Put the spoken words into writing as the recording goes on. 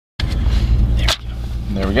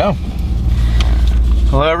There we go.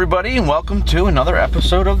 Hello everybody and welcome to another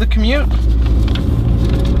episode of The Commute.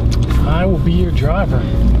 I will be your driver.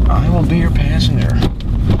 I will be your passenger.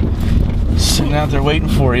 Sitting out there waiting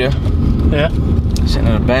for you. Yeah. Sitting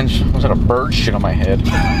on a bench. Was that a bird shit on my head?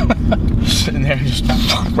 Sitting there just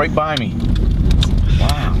right by me.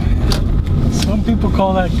 Wow. Some people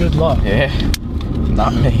call that good luck. Yeah.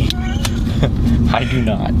 Not me. I do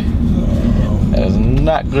not. That is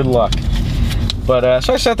not good luck. But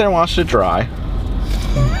so I sat there and watched it dry.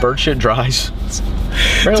 Bird shit dries.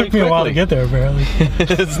 It took me a while to get there, barely.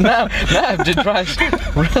 It's not. It dries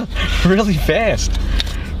really fast.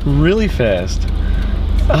 Really fast.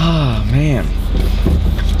 Oh, man.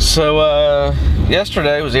 So,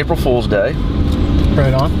 yesterday was April Fool's Day.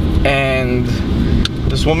 Right on. And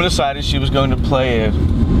this woman decided she was going to play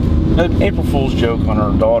an April Fool's joke on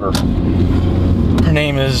her daughter. Her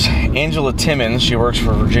name is Angela Timmons. She works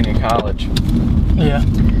for Virginia College. Yeah.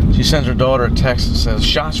 She sends her daughter a text that says,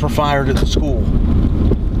 "Shots were fired at the school."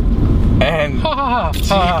 And Ha ha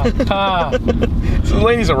ha ha. so the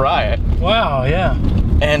lady's a riot. Wow, yeah.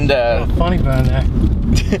 And funny bone there.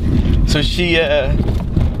 so she,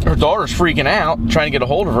 her daughter's freaking out, trying to get a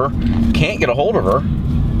hold of her. Can't get a hold of her.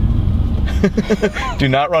 Do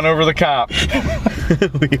not run over the cop.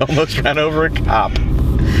 We almost ran over a cop.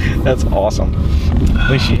 That's awesome.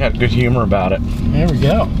 At least she had good humor about it. There we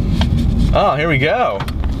go. Oh, here we go.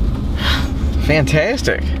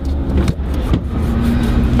 Fantastic.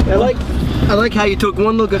 I like how you took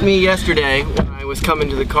one look at me yesterday when I was coming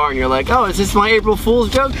to the car and you're like, oh, is this my April Fool's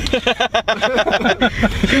joke?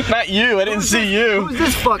 Not you, I didn't see you. Who's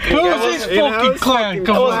this fucking Who guy? is this fucking clown?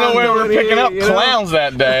 I wasn't aware we were picking up You know? clowns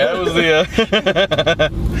that day. That was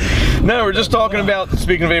the No, we're just talking about,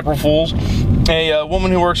 speaking of April Fools, a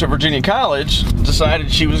woman who works at Virginia College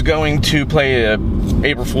decided she was going to play a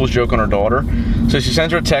April Fool's joke on her daughter. So she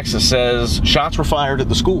sends her a text that says, "Shots were fired at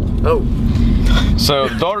the school." Oh. So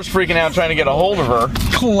the daughter's freaking out trying to get a hold of her.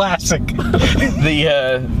 Classic.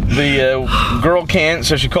 The girl can't,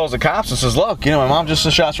 so she calls the cops and says, "Look, you know, my mom just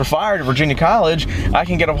said shots were fired at Virginia College. I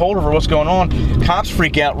can get a hold of her. What's going on?" Cops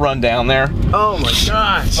freak out, run down there. Oh my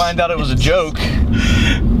gosh. Find out it was a joke.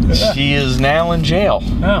 She is now in jail.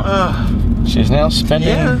 Oh. She's now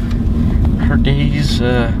spending her days.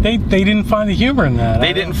 They didn't find the humor in that.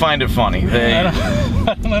 They didn't find it funny.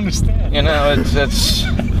 I don't understand. You know, it's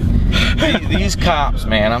these cops,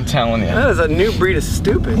 man. I'm telling you. That is a new breed of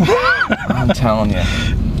stupid. I'm telling you.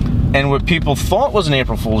 And what people thought was an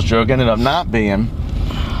April Fool's joke ended up not being.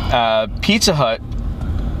 Pizza Hut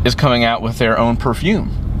is coming out with their own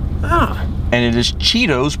perfume. Ah, And it is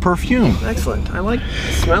Cheetos perfume. excellent. I like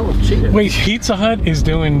the smell of Cheetos. Wait, Pizza Hut is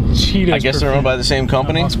doing Cheetos. I guess they're owned by the same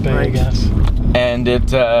company. Must be, I Right. guess. And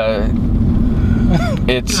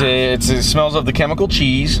it smells of the chemical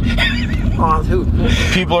cheese. Oh, who?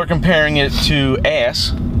 People are comparing it to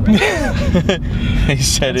ass. They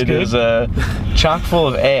said That's it good. is chock full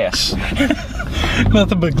of ass.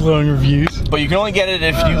 Nothing but glowing reviews. But you can only get it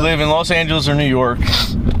if you live in Los Angeles or New York.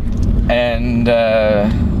 And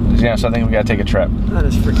yeah, so I think we gotta take a trip. That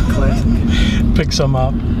is freaking classic. Pick some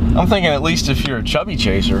up. I'm thinking at least if you're a chubby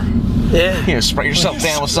chaser, Yeah. you know, spray yourself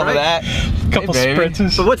down with some of that. Couple Hey, baby.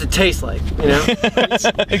 spritzes. But what's it taste like, you know? That's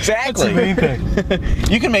the Exactly. main thing.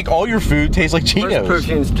 You can make all your food taste like Most Cheetos.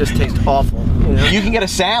 perfumes just taste awful, you know? You can get a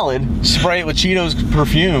salad, spray it with Cheetos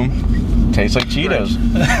perfume, tastes like Cheetos.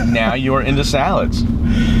 Now you're into salads.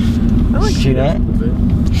 I like See that?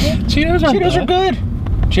 Cheetos. Cheetos aren't Cheetos are bad.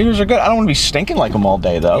 good. Cheetos are good. I don't want to be stinking like them all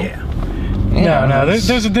day, though. Yeah. No,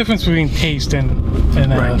 there's a difference between taste and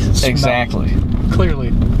Right. smell. Exactly.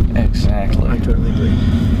 Clearly. Exactly. I totally agree.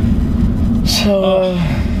 So,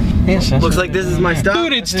 yes, that's Looks like this is my stop.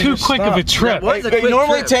 Dude, it's too quick of a trip. What? It's a It quick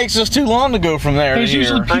normally trip. takes us too long to go from there There's to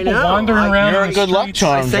usually here. people I know. wandering around. You're on a the good luck streets.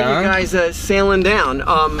 charm, I sent John. you guys sailing down.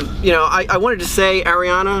 You know, I wanted to say,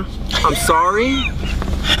 Ariana, I'm sorry.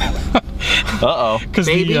 Uh-oh. Because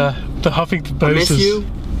Baby, the Huffington I Post miss is. you.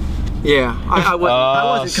 Yeah, I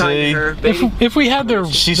wasn't kind see. to her, baby. If we had their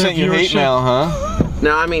She their sent you hate viewership- mail, huh?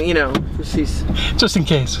 No, I mean, you know, she's. just in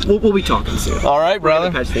case. We'll be talking soon. All right, We're gonna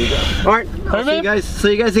brother. patch things up. All right, I'll see you man. guys.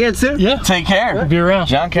 See you guys again soon. Yeah. Take care. Be around.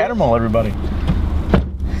 John Cattermole, everybody.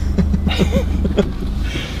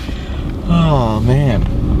 Oh, man.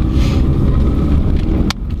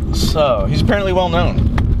 So, he's apparently well known.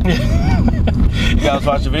 You guys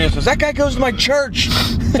watch the video, says, "That guy goes to my church."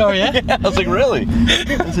 Oh yeah? I was like, really?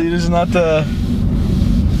 I said, "This is not the."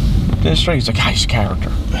 Straight. He's like, he's a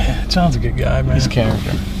character. John's a good guy, man. He's a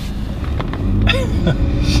character.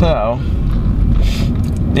 So,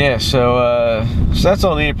 yeah, so that's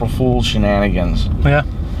all the April Fool's shenanigans. Yeah.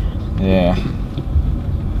 Yeah.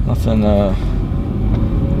 Nothing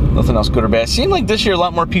else good or bad. It seemed like this year a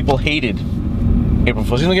lot more people hated April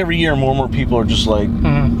Fools. It seems like every year more and more people are just like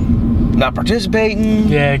not participating.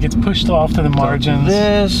 Yeah, it gets pushed off to the margins.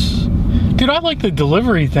 This. Dude, I like the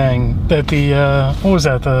delivery thing that what was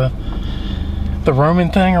that, the Roman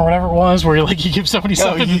thing or whatever it was, where you give somebody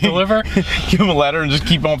something to deliver. Give them a letter and just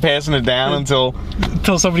keep on passing it down until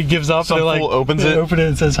somebody gives up. Some and fool opens it. Open it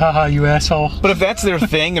and says, haha, you asshole. But if that's their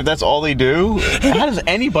thing, if that's all they do, how does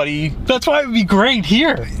anybody... That's why it would be great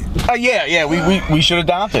here. Yeah, we should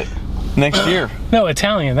adopt it next year. No,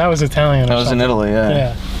 Italian. That was Italian. That was in Italy, yeah.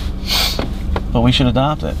 Yeah. But we should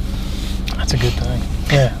adopt it. That's a good thing.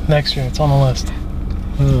 Yeah, next year. It's on the list.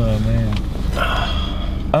 Oh, man.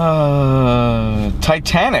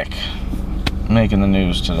 Titanic making the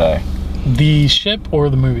news today. The ship or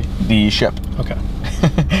the movie? The ship. Okay.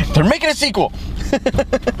 They're making a sequel.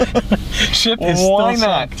 Ship is Why still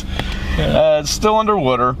not? Yeah. It's still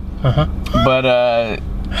underwater. But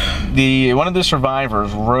one of the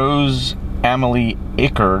survivors, Rose Amelie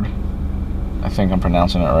Ickard, I think I'm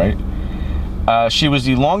pronouncing it right. She was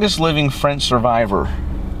the longest living French survivor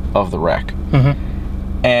of the wreck.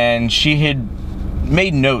 And she had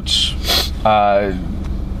made notes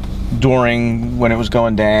during when it was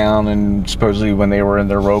going down, and supposedly when they were in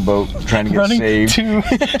their rowboat trying to get saved.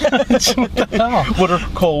 What the hell? Water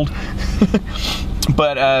cold.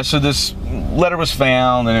 But so this letter was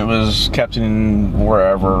found, and it was kept in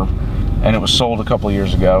wherever, and it was sold a couple of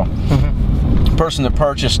years ago. The person that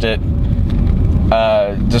purchased it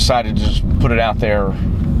decided to just put it out there,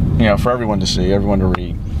 for everyone to see, everyone to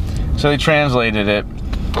read. So they translated it,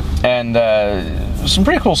 and some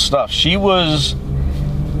pretty cool stuff. She was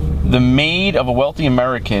the maid of a wealthy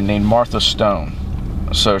American named Martha Stone.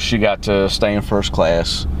 So she got to stay in first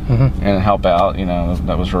class and help out.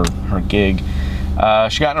 That was her gig.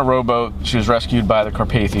 She got in a rowboat. She was rescued by the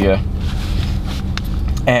Carpathia.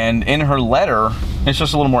 And in her letter, it's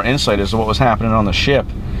just a little more insight as to what was happening on the ship.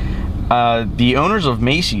 The owners of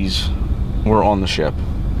Macy's were on the ship.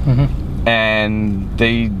 And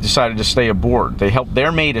they decided to stay aboard. They helped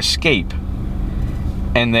their maid escape.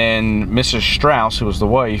 And then Mrs. Strauss, who was the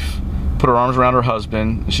wife, put her arms around her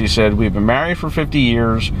husband. She said, "We've been married for 50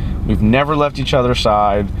 years. We've never left each other's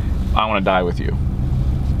side. I want to die with you."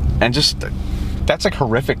 And just, that's like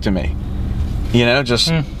horrific to me.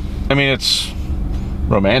 I mean, it's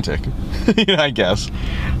romantic, I guess.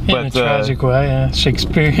 In a tragic way,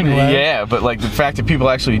 Shakespearean way. Yeah, but like the fact that people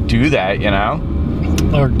actually do that,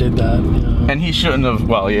 Or did that, And he shouldn't have,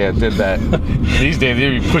 did that. These days,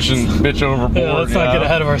 they'd be pushing bitch overboard. Yeah, let's not get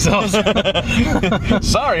ahead of ourselves.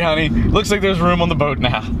 Sorry, honey. Looks like there's room on the boat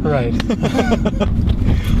now. Right.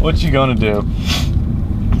 What you gonna do?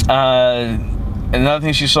 Another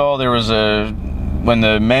thing she saw, there was when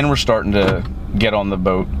the men were starting to get on the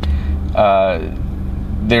boat,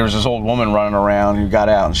 there was this old woman running around who got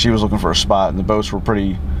out, and she was looking for a spot, and the boats were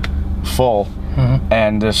pretty full.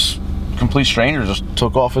 And this complete stranger just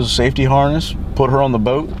took off his safety harness, put her on the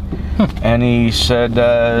boat, and he said,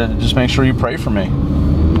 just make sure you pray for me.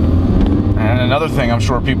 And another thing I'm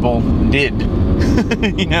sure people did,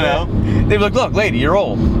 they'd be like, look, lady, you're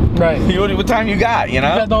old. Right. What time you got, You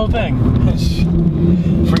got the whole thing.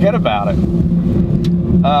 Forget about it.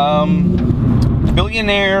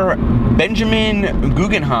 Billionaire Benjamin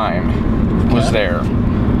Guggenheim was there,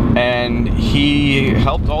 and he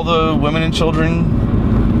helped all the women and children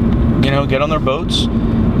get on their boats,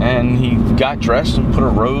 and he got dressed and put a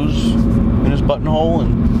rose in his buttonhole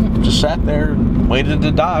and just sat there and waited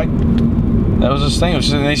to die. That was his thing.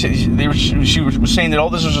 She was saying that all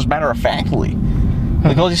this was just matter-of-factly.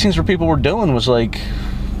 Like, all these things where people were doing was like,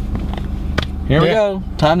 here we go,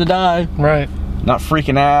 time to die. Right. Not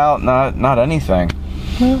freaking out, not anything.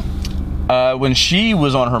 Yeah. When she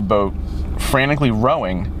was on her boat, frantically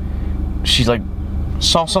rowing, she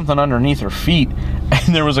saw something underneath her feet,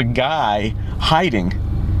 and there was a guy hiding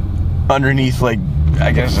underneath, I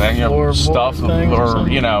guess, stuff, or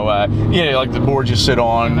like the board you sit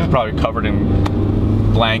on, probably covered in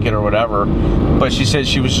blanket or whatever. But she said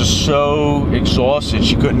she was just so exhausted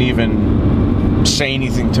she couldn't even say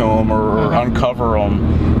anything to him or uncover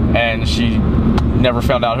him, and she never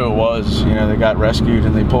found out who it was. They got rescued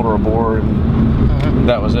and they pulled her aboard, and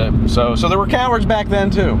that was it. So there were cowards back then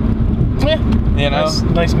too. Yeah.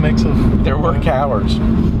 Nice mix of. There were cowards.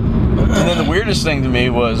 And then the weirdest thing to me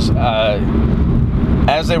was,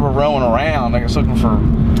 as they were rowing around, I was looking for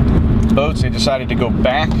boats, they decided to go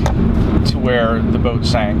back to where the boat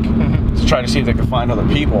sank to try to see if they could find other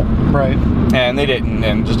people. Right. And they didn't,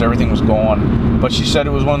 and just everything was gone. But she said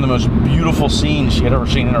it was one of the most beautiful scenes she had ever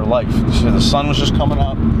seen in her life. She said the sun was just coming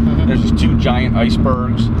up. There's these 2 giant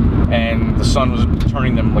icebergs, and the sun was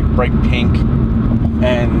turning them like bright pink.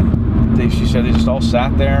 And she said they just all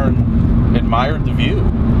sat there and admired the view.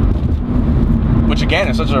 Which again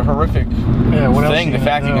is such a horrific thing. The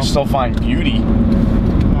fact you can still find beauty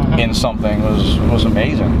in something was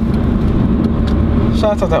amazing. So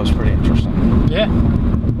I thought that was pretty interesting. Yeah.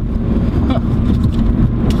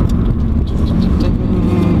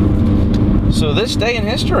 So this day in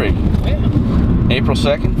history, Yeah. April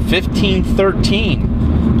 2nd,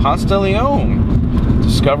 1513, Ponce de Leon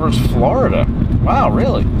discovers Florida. Wow,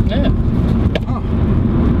 really? Yeah. Huh.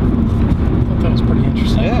 I thought that was pretty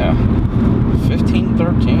interesting. Yeah.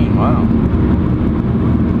 1513, wow.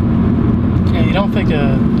 Yeah, you don't think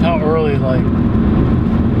how early, like,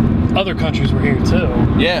 other countries were here, too.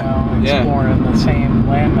 Yeah, You know, exploring the same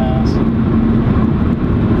landmass.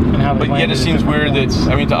 And how they But yet it seems weird that,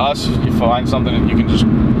 I mean, to us, you find something that you can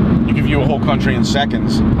view a whole country in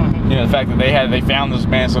seconds. You know, the fact that they found this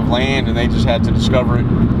massive land and they just had to discover it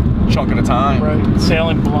a chunk at a time. Right,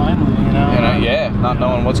 sailing blindly, you know? Not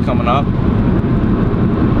knowing what's coming up.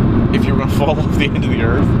 If you're going to fall off the end of the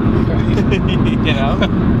earth. You know?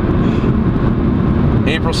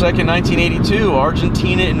 April 2nd, 1982,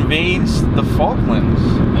 Argentina invades the Falklands.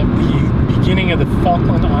 At the beginning of the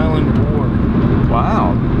Falkland Island War.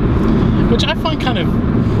 Wow. Which I find kind of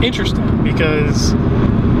interesting because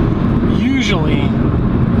usually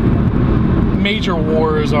major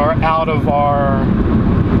wars are out of our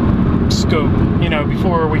scope. You know,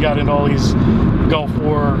 before we got into all these Gulf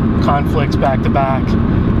War conflicts back to back,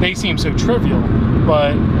 they seem so trivial.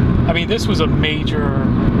 But, I mean, this was a major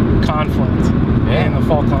conflict in the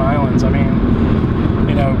Falkland Islands. I mean,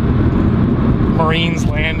 you know, Marines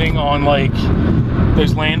landing on, like,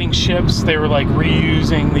 those landing ships. They were, like,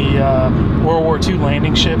 reusing the World War II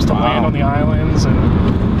landing ships to land on the islands, and,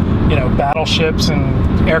 you know, battleships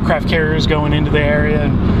and aircraft carriers going into the area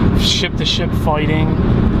and ship-to-ship fighting.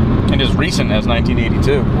 And as recent as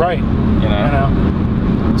 1982. Right. You know?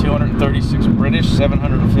 236 British,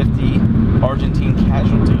 750 Argentine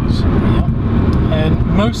casualties. Yep. And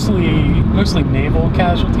mostly naval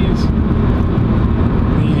casualties.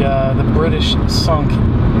 The British sunk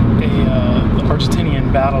the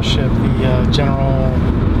Argentinian battleship, the General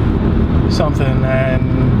something,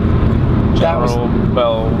 and General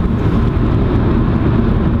Belgrado.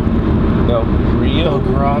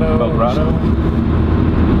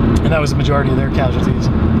 And that was the majority of their casualties.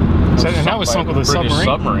 So, and that was sunk with a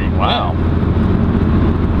submarine. Wow.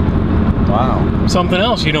 Wow. Something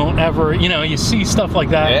else you don't ever, you know, you see stuff like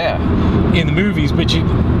that in the movies, but you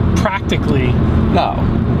practically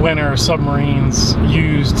when are submarines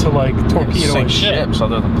used to, like, torpedo sink a ship? ships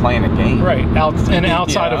other than playing a game. Right.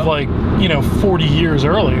 Outside of, like, you know, 40 years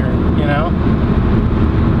earlier, you know?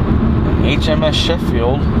 HMS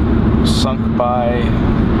Sheffield sunk by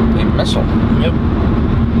a missile. Yep.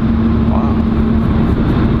 Wow.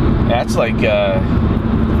 That's like,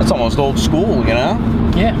 that's almost old school, you know?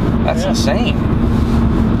 Yeah. That's insane.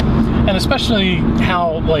 And especially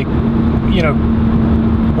how, like, you know,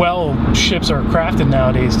 well ships are crafted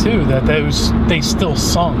nowadays, too, that they still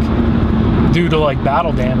sunk due to, like,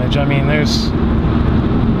 battle damage. I mean, there's,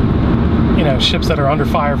 you know, ships that are under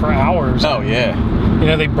fire for hours. Oh, yeah. You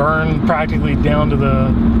know, they burn practically down to the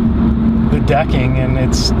decking, and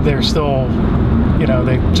they're still, you know,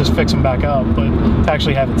 they just fix them back up. But to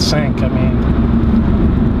actually have it sink, I mean,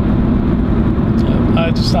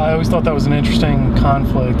 I always thought that was an interesting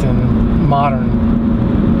conflict in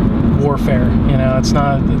modern warfare. You know, it's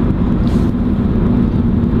not. I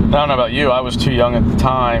don't know about you. I was too young at the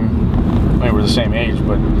time. I mean, we're the same age,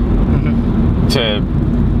 but to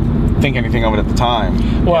think anything of it at the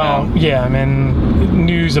time. Well, yeah, I mean,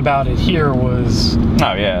 news about it here was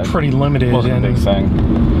pretty limited. It wasn't a big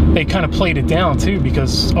thing. They kind of played it down too,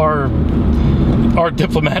 because our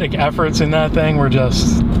diplomatic efforts in that thing were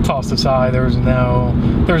just tossed aside. There was no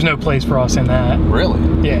place for us in that. Really?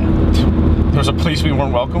 Yeah. There was a place we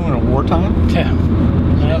weren't welcome in a wartime? Yeah.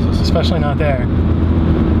 Especially not there.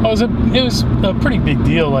 It was a pretty big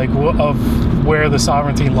deal, like, of where the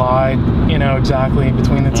sovereignty lied, you know, exactly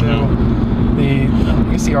between the two.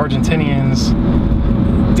 I guess the Argentinians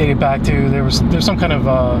dated back to, there's some kind of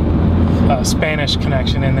Spanish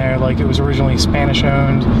connection in there, like it was originally Spanish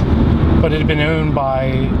owned, but it had been owned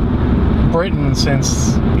by Britain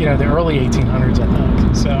since, you know, the early 1800s, I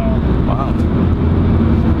think. So, wow.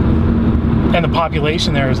 And the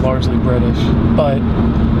population there is largely British, but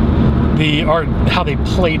how they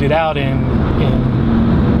played it out in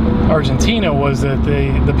Argentina was that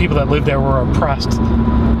the people that lived there were oppressed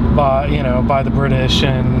by the British,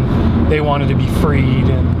 and they wanted to be freed.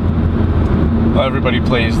 And well, everybody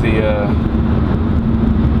plays the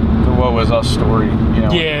 "What Was Us" story.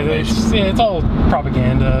 Yeah, it's all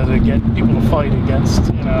propaganda to get people to fight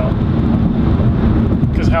against.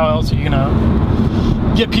 Because how else are you gonna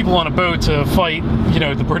get people on a boat to fight?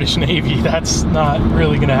 The British Navy. That's not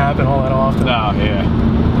really gonna happen all that often. No, yeah.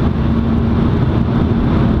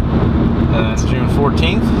 And that's June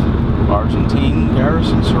 14th. Argentine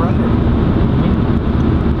garrison surrendered.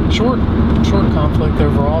 Mm-hmm. Short conflict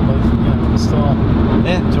overall, but still.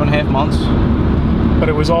 Yeah, 2.5 months. But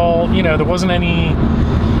it was all, there wasn't any,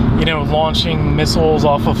 launching missiles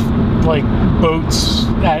off of like boats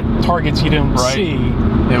at targets you didn't see.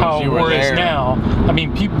 How war is now. I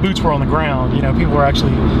mean, boots were on the ground. People were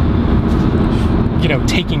actually,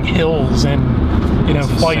 taking hills and,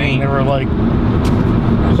 fighting. They were like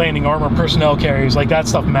landing armored personnel carriers. Like that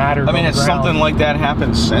stuff mattered. I mean, has something like that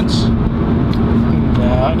happened since?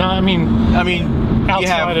 No, I mean,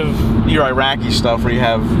 outside of your Iraqi stuff where you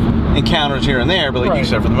have encounters here and there, but like you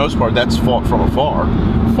said, for the most part, that's fought from afar.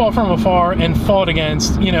 Fought from afar and fought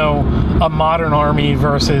against, a modern army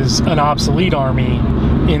versus an obsolete army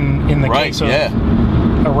in the case of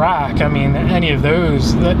Iraq. I mean, any of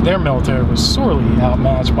those, their military was sorely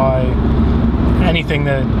outmatched by anything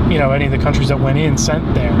that, any of the countries that went in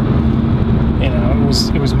sent there.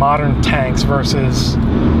 It was modern tanks versus,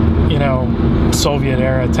 Soviet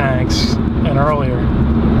era tanks and earlier.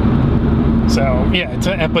 So,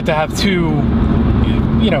 yeah, but to have two,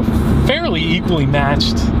 fairly equally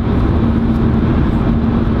matched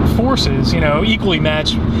forces, equally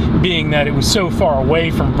matched being that it was so far away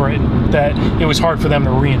from Britain that it was hard for them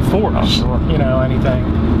to reinforce, anything.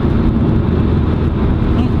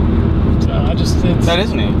 That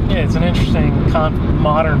is neat. Yeah, it's an interesting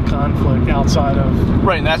modern conflict outside of...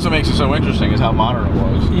 Right, and that's what makes it so interesting, is how modern it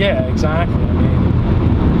was. Yeah, exactly. I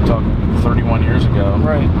mean... We're talking 31 years ago.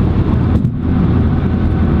 Right.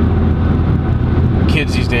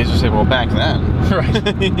 Kids these days will say, well, back then. Right.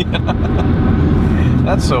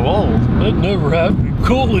 That's so old. That never happened.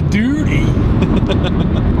 Call of Duty.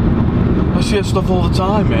 I see that stuff all the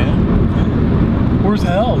time, man. Where's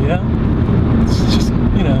hell, yeah? It's just...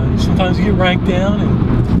 sometimes you get ranked down and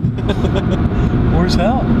where's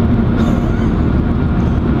hell?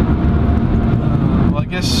 Well, I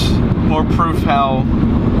guess more proof how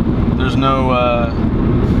there's no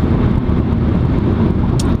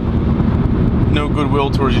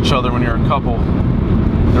goodwill towards each other when you're a couple.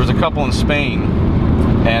 There was a couple in Spain,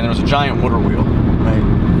 and there was a giant water wheel, right?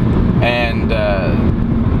 And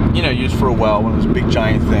used for a well, one of those big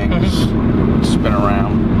giant things, spin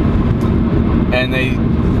around. And they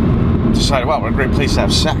decided, wow, what a great place to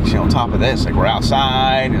have sex, on top of this. Like, we're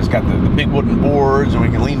outside, and it's got the big wooden boards, and we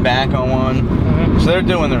can lean back on one. So they're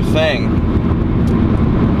doing their thing.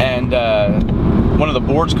 And one of the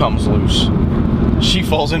boards comes loose. She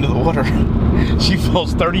falls into the water. She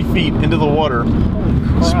falls 30 feet into the water,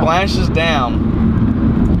 splashes down.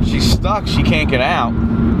 She's stuck. She can't get out.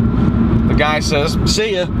 The guy says,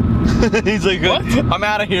 see ya. He's like, what? I'm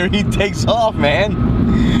out of here. He takes off, man.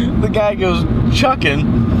 The guy goes chucking.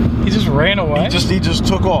 He just ran away? He just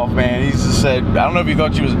took off, man. He just said, I don't know if he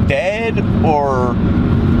thought she was dead or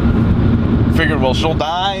figured, well, she'll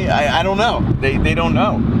die. I don't know. They don't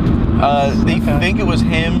know. They think it was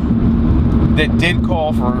him that did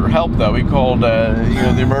call for help, though. He called,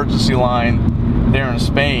 the emergency line there in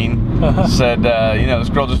Spain. Said, this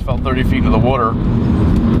girl just fell 30 feet into the water.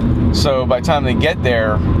 So by the time they get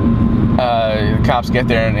there, the cops get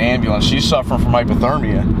there in an ambulance. She's suffering from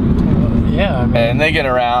hypothermia. Yeah. I mean, and they get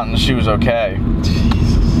her out, and she was okay.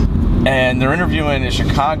 Jesus. And they're interviewing a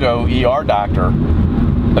Chicago ER doctor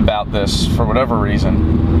about this for whatever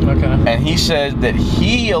reason. Okay. And he said that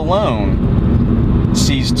he alone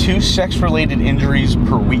sees 2 sex-related injuries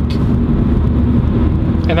per week.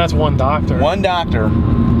 And that's one doctor. One doctor.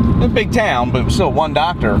 In a big town, but still one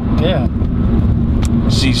doctor. Yeah.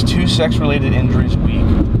 Sees 2 sex-related injuries a week.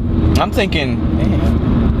 I'm thinking,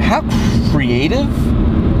 man, how creative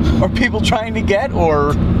are people trying to get?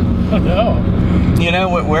 Or, I know.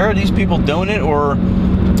 Where are these people doing it? Or,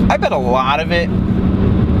 I bet a lot of it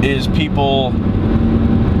is people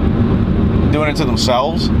doing it to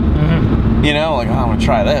themselves. Like, oh, I'm going to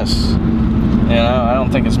try this. I don't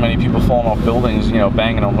think it's many people falling off buildings,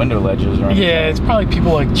 banging on window ledges or anything. Yeah, it's probably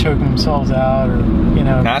people like choking themselves out or,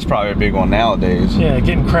 That's probably a big one nowadays. Yeah,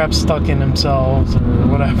 getting crap stuck in themselves or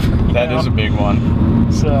whatever. That is a big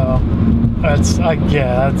one. So,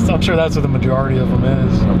 I'm sure that's what the majority of them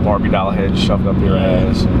is. You know, Barbie doll head shoved up your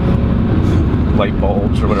ass. Light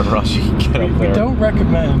bulbs or whatever else you can get up there. We don't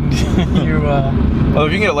recommend you. Well,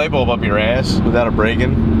 if you can get a light bulb up your ass without it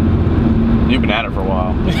breaking, you've been at it for a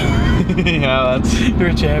while. Yeah, you're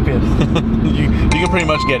a champion. you can pretty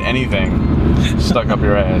much get anything stuck up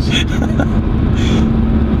your ass.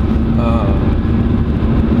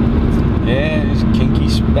 Yeah, these kinky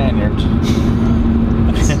Spaniards.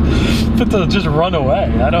 But they'll just run away.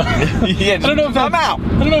 I don't know if I'm out.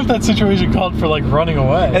 I don't know if that situation called for like running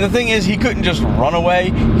away. And the thing is, he couldn't just run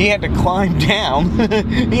away. He had to climb down.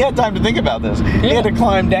 He had time to think about this. Yeah. He had to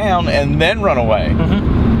climb down and then run away.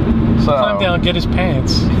 Mm-hmm. So climb down, get his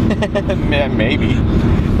pants. Man, maybe.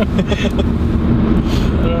 I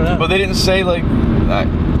don't know. But they didn't say like. I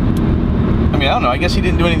don't know. I guess he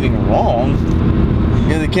didn't do anything wrong.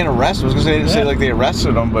 Yeah, they can't arrest him. I was gonna say they didn't say like they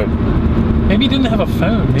arrested him, but. Maybe he didn't have a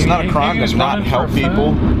phone. Maybe, it's not a crime to not help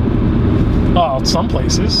people. Oh, some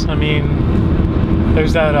places. I mean,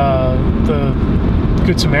 there's that the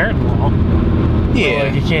Good Samaritan law. Yeah.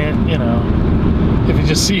 Like you can't, if you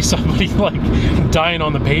just see somebody like dying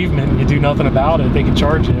on the pavement and you do nothing about it, they can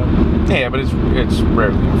charge you. Yeah, but it's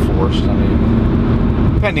rarely enforced. I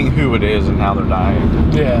mean, depending who it is and how they're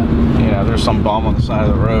dying. Yeah. There's some bum on the side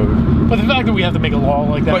of the road. But the fact that we have to make a law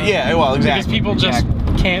like that. But yeah, well, exactly. Because people just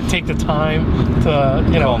can't take the time to,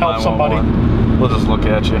 help somebody. We'll just look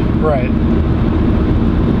at you. Right.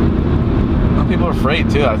 Well, people are afraid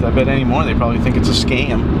too. I bet anymore they probably think it's a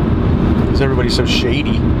scam because everybody's so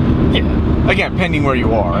shady. Yeah. Again, pending where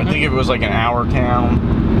you are. Mm-hmm. I think if it was like an hour town,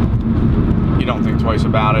 you don't think twice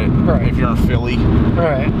about it. Right. If you're in Philly,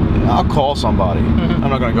 right, I'll call somebody. Mm-hmm. I'm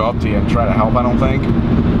not going to go up to you and try to help. I don't think.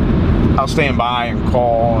 I'll stand by and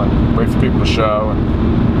call and wait for people to show.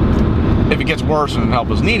 And if it gets worse and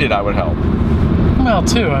help is needed, I would help. Well,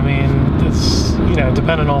 too. I mean, it's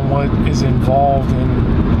depending on what is involved in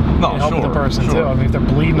helping the person too. I mean, if they're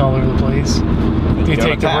bleeding all over the place, do you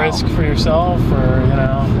take the risk for yourself, or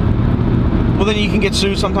Well, then you can get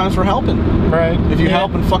sued sometimes for helping. Right. If you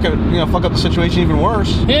help and fuck up the situation even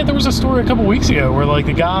worse. Yeah, there was a story a couple weeks ago where like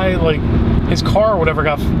the guy, like his car or whatever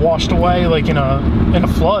got washed away like in a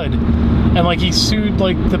flood, and like he sued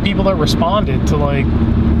like the people that responded to like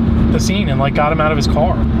the scene and like got him out of his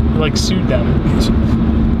car. He, like sued them.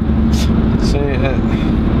 See,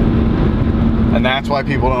 and that's why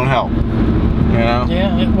people don't help.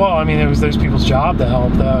 Yeah. Well, I mean, it was those people's job to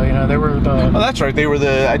help, though. They were the. Oh, that's right. They were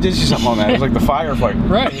the. I did see something on that. It was like the firefighter.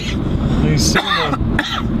 Right. He's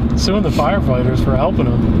suing the firefighters for helping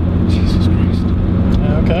him. Jesus Christ.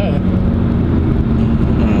 Okay.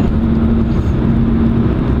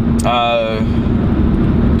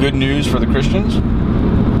 Good news for the Christians.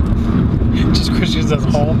 Just Christians as a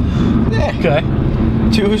whole. Yeah. Okay.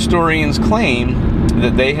 2 historians claim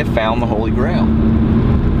that they have found the Holy Grail.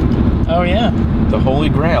 Oh, yeah. The Holy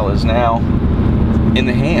Grail is now in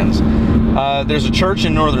the hands. There's a church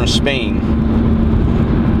in northern Spain,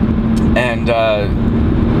 and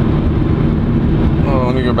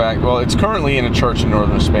let me go back. Well, it's currently in a church in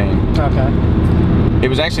northern Spain. Okay. It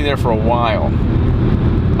was actually there for a while.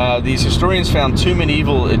 These historians found 2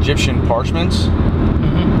 medieval Egyptian parchments,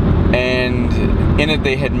 and in it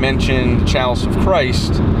they had mentioned the chalice of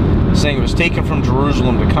Christ, saying it was taken from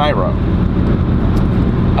Jerusalem to Cairo.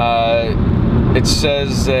 It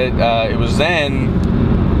says that it was then,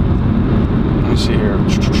 let me see here.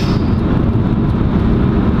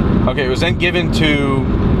 Okay, it was then given to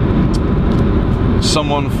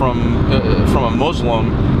someone from a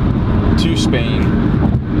Muslim to Spain.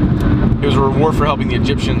 It was a reward for helping the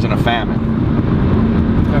Egyptians in a famine.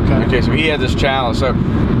 Okay, so he had this chalice. So,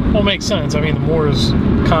 well, it makes sense. I mean, the Moors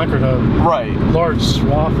conquered a large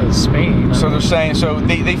swath of Spain. So they're saying,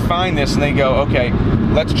 they find this and they go, okay,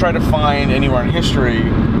 let's try to find anywhere in history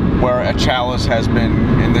where a chalice has been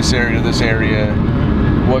in this area to this area.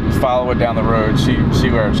 Follow it down the road, see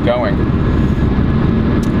where it's going.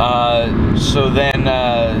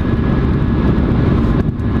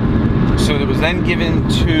 So it was then given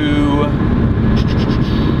to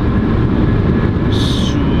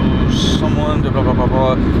someone,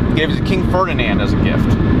 gave it to King Ferdinand as a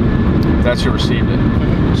gift. That's who received it.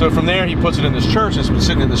 So from there, he puts it in this church. It's been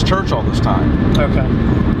sitting in this church all this time. Okay.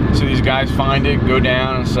 So these guys find it, go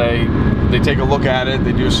down and say, they take a look at it,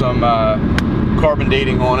 they do some carbon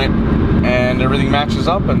dating on it, and everything matches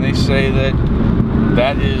up, and they say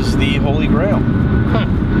that is the Holy Grail.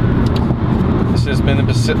 This has been the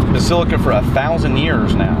basilica for 1,000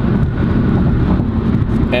 years now.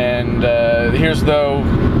 And here's though,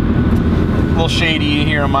 a little shady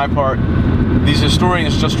here on my part, these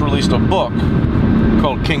historians just released a book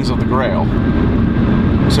called Kings of the Grail.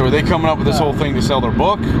 So are they coming up with this whole thing to sell their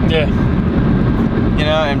book? Yeah. You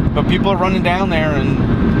know, but people are running down there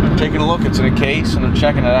and taking a look. It's in a case and they're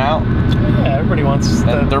checking it out. Yeah, everybody wants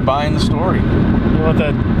that. They're buying the story. You want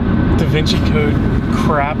that Da Vinci Code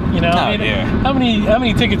crap, you know? I mean, yeah. How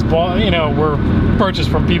many tickets bought, you know, were purchased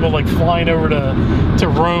from people like flying over to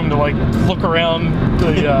Rome to like look around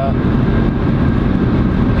the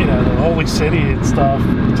you know, the holy city and stuff.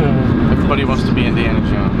 Everybody wants to be Indiana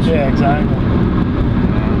Jones. Yeah, exactly.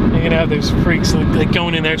 You're gonna have those freaks like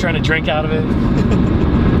going in there trying to drink out of it.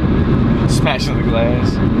 Smashing the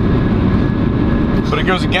glass. But it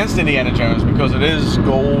goes against Indiana Jones because it is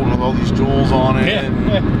gold with all these jewels on it.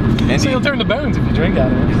 Yeah. So you'll turn the bones if you drink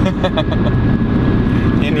out of it.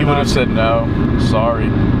 Indy would have said no. Sorry.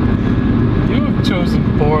 You have chosen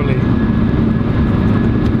poorly.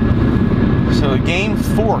 So the game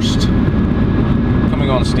Forced coming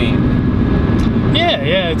on Steam.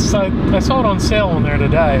 Yeah. It's I saw it on sale on there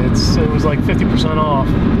today. It was like 50% off.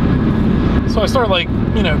 So I started like,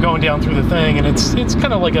 you know, going down through the thing, and it's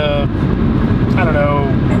kind of like a, I don't know,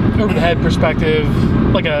 over the head perspective,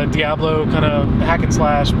 like a Diablo kind of hack and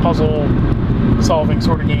slash puzzle solving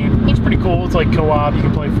sort of game. Looks pretty cool. It's like co-op. You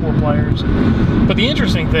can play 4 players. But the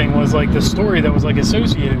interesting thing was like the story that was like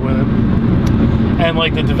associated with it, and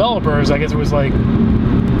like the developers. I guess it was like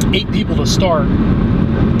 8 people to start.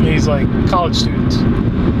 These like college students,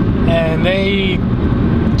 and they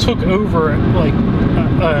took over like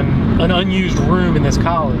an unused room in this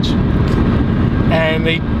college, and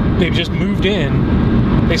they've just moved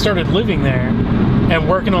in. They started living there and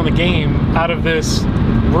working on the game out of this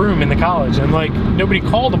room in the college, and like nobody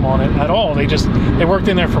called them on it at all. They worked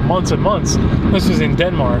in there for months and months. This was in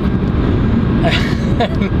Denmark.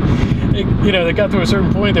 And, you know, they got to a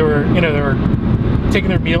certain point. They were taking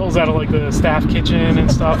their meals out of like the staff kitchen and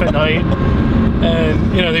stuff at night,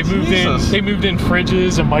 and you know they moved in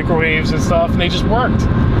fridges and microwaves and stuff, and they just worked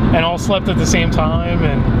and all slept at the same time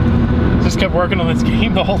and just kept working on this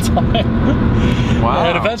game the whole time. Wow.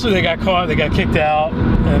 And eventually they got caught, they got kicked out,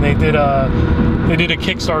 and they did a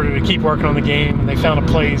Kickstarter to keep working on the game, and they found a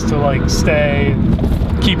place to like stay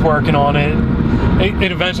and keep working on it.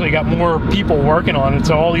 It eventually got more people working on it,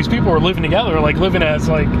 so all these people were living together, like living as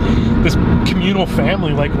like this communal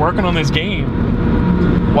family, like working on this game.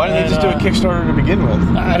 Why didn't they just do a Kickstarter to begin with?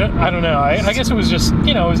 I don't know. I guess it was just,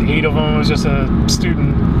 you know, it was 8 of them. It was just a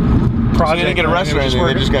student project. So they didn't get arrested or anything,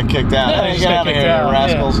 they just got kicked out. Yeah, Hey, get out of here,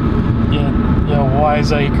 rascals. Yeah,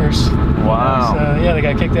 wiseacres. Wow. So, yeah, they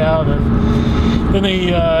got kicked out, and then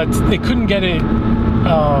they couldn't get it.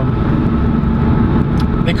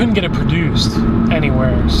 They couldn't get it produced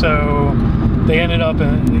anywhere, so they ended up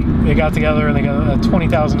and they got together and they got a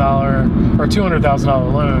 $20,000 or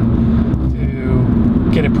 $200,000 loan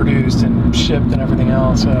to get it produced and shipped and everything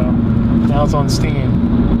else. So now it's on Steam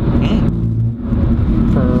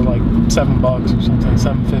for like $7 or something,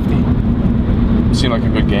 $7.50. Seemed like a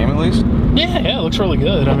good game at least. Yeah, it looks really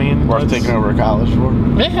good. I mean, worth taking over a college for.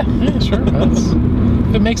 Yeah, sure.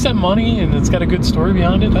 If it makes that money and it's got a good story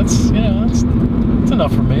behind it, that's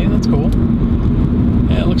enough for me. That's cool.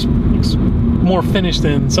 Yeah, it looks more finished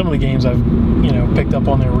than some of the games I've, you know, picked up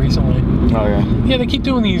on there recently. Oh yeah. Yeah, they keep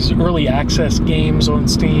doing these early access games on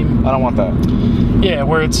Steam. I don't want that. Yeah,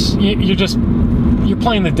 where it's you're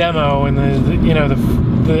playing the demo and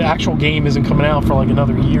the actual game isn't coming out for like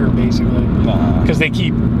another year basically. Because they'll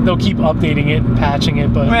keep updating it and patching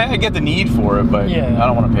it, but I mean, I get the need for it, but yeah. I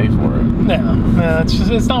don't want to pay for it. No,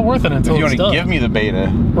 it's not worth it until if you it's want to done. give me the beta,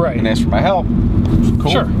 right, and ask for my help,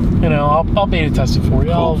 cool. Sure. You know, I'll beta test it for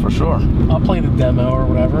you. Cool, for sure. I'll play the demo or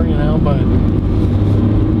whatever, you know, but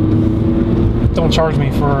don't charge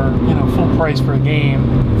me for, you know, full price for a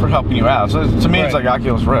game. For helping you out. So to me, it's like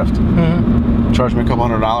Oculus Rift. Mm-hmm. Charge me a couple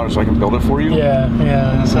 $100 so I can build it for you.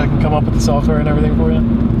 Yeah, so I can come up with the software and everything for you.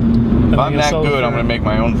 If I'm that good, I'm going to make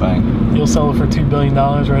my own thing. You'll sell it for $2 billion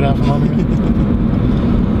right out from under me.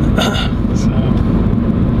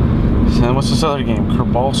 So what's this other game?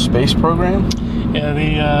 Kerbal Space Program? Yeah,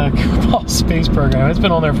 the Kerbal Space Program. It's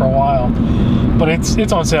been on there for a while, but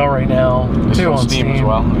it's on sale right now. It's too on Steam as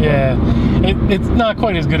well. Yeah, it's not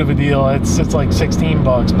quite as good of a deal. It's like $16,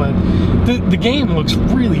 but the game looks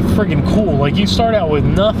really friggin' cool. Like you start out with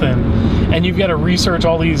nothing, and you've got to research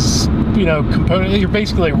all these, you know, components. You're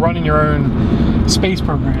basically like running your own space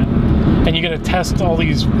program, and you got to test all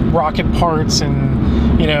these rocket parts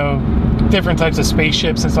and, you know, different types of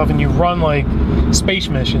spaceships and stuff, and you run like space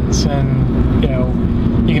missions, and you know,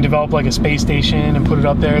 you can develop like a space station and put it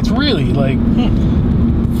up there. It's really like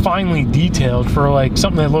finely detailed for like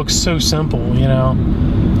something that looks so simple, you know,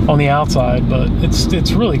 on the outside, but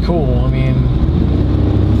it's really cool. I mean,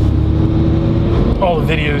 all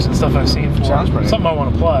the videos and stuff I've seen for Sounds pretty. something I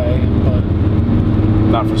want to play, but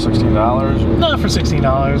Not for $16? not for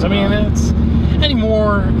 $16. I mean, it's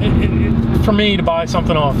anymore. For me to buy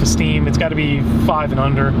something off of Steam, it's got to be 5 and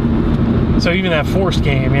under. So even that Forced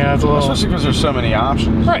game, yeah, it's a little. Especially because there's so many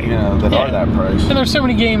options, Right. that are that price. And there's so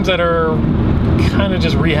many games that are kind of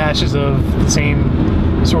just rehashes of the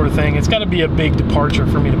same sort of thing. It's got to be a big departure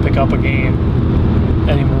for me to pick up a game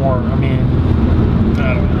anymore. I mean,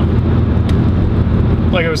 I don't know.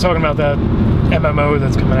 Like I was talking about that MMO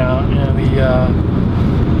that's coming out, the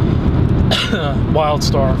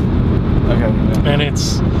WildStar. Okay. Yeah. And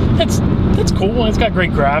it's cool. It's got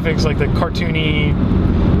great graphics, like the cartoony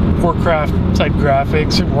Warcraft type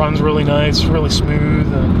graphics. It runs really nice, really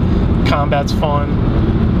smooth. The combat's fun,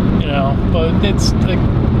 But it's like,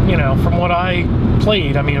 from what I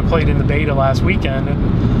played. I mean, I played in the beta last weekend,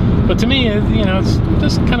 but to me, it's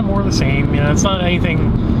just kind of more of the same. It's not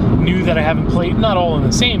anything new that I haven't played. Not all in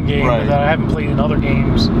the same game, right. but that I haven't played in other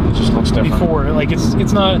games. It just looks different before. Like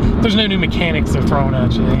it's not. There's no new mechanics they're throwing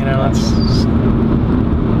at you.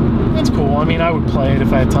 It's cool. I mean, I would play it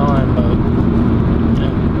if I had time, but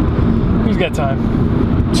who's got time?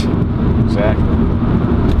 Exactly.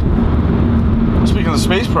 Speaking of the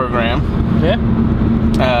space program, Yeah.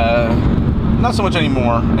 not so much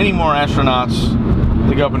anymore. Any more astronauts,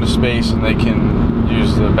 they go up into space and they can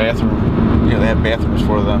use the bathroom. They have bathrooms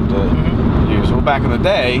for them to use. Well, back in the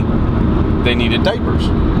day, they needed diapers.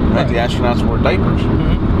 Right? The astronauts wore diapers.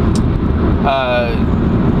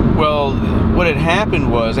 Well, what had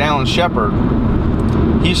happened was Alan Shepard,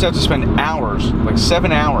 he used to have to spend hours, like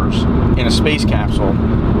 7 hours, in a space capsule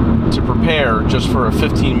to prepare just for a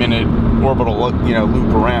 15-minute orbital,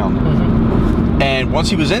 loop around. And once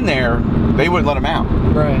he was in there, they wouldn't let him out.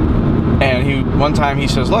 Right. And one time he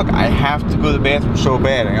says, "Look, I have to go to the bathroom so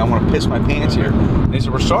bad, and I want to piss my pants here." And they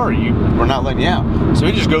said, "We're sorry, we're not letting you out." So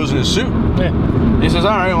he just goes in his suit. Yeah. He says,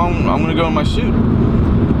 "All right, well, I'm going to go in my suit."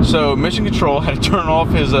 So Mission Control had to turn off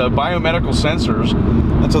his biomedical sensors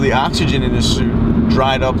until the oxygen in his suit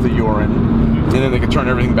dried up the urine, and then they could turn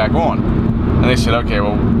everything back on. And they said, "Okay,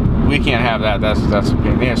 well, we can't have that. That's a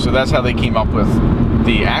pain in the ass." So that's how they came up with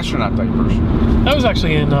the astronaut diapers. That was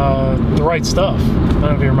actually in The Right Stuff. I don't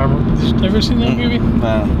know if you remember. Did you ever seen that movie?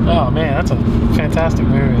 No. Oh man, that's a fantastic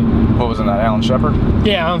movie. What was in that? Alan Shepard?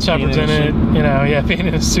 Yeah, Alan Shepard's in it. Being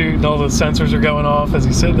in his suit and all the sensors are going off as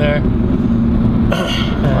he's sitting there.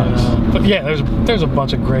 But yeah, there's a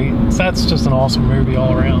bunch of great. That's just an awesome movie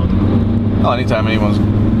all around. Well, anytime anyone's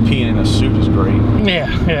peeing in a suit is great.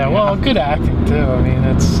 Yeah. Well, good acting too. I mean,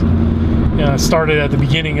 it's it started at the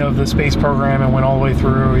beginning of the space program and went all the way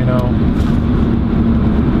through.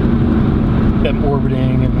 Them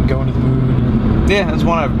orbiting and going to the moon. Yeah, that's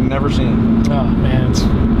one I've never seen. Oh man, it's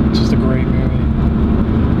just a great movie.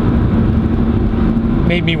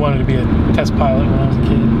 Made me wanted to be a test pilot when I was a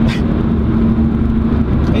kid.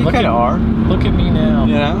 You kind of are. Look at me now.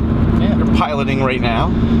 Yeah. You're piloting right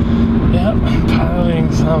now. Yep, I'm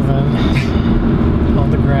piloting something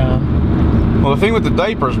on the ground. Well, the thing with the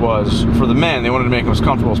diapers was, for the men, they wanted to make them as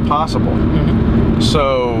comfortable as possible.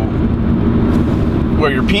 So,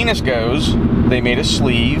 where your penis goes, they made a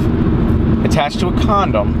sleeve attached to a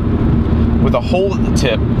condom with a hole at the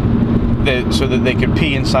tip so that they could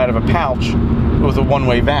pee inside of a pouch with a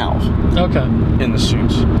one-way valve. Okay. In the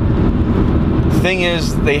suits. The thing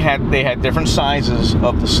is, they had different sizes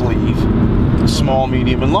of the sleeve, small,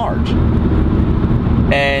 medium, and large.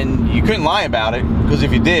 And you couldn't lie about it, because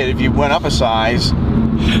if you went up a size,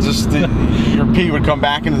 your pee would come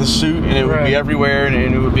back into the suit and it would be everywhere and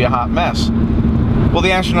it would be a hot mess. Well, the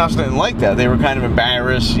astronauts didn't like that. They were kind of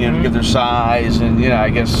embarrassed, to give their size, and I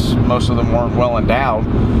guess most of them weren't well endowed.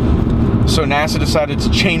 So NASA decided to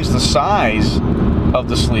change the size of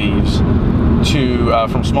the sleeves to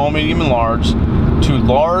from small, medium, and large to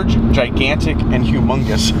large, gigantic, and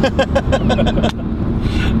humongous.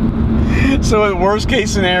 So in worst case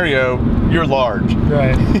scenario, you're large.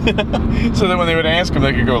 Right. So then when they would ask them,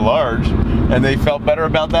 they could go large, and they felt better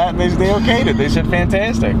about that, and they okayed it. They said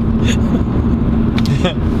fantastic.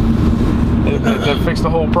 That fixed the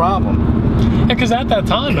whole problem. Yeah, because at that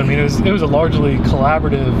time, I mean, it was a largely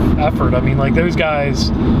collaborative effort. I mean, like those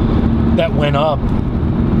guys that went up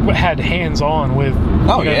had hands-on with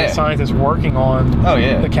the scientists working on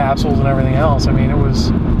the capsules and everything else. I mean, it was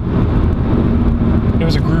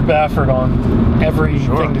a group effort on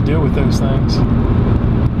everything to do with those things.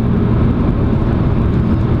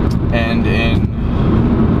 And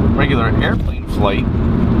in regular airplane flight,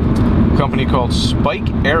 a company called Spike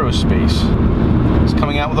Aerospace is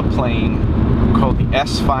coming out with a plane called the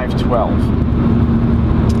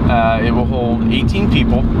S512. It will hold 18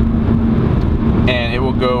 people. and it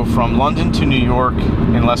will go from London to New York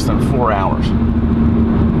in less than 4 hours.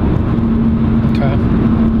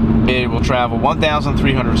 Okay. It will travel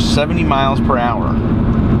 1,370 miles per hour.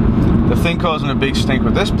 The thing causing a big stink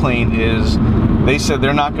with this plane is they said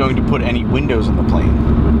they're not going to put any windows in the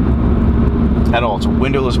plane at all. It's a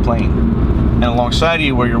windowless plane, and alongside of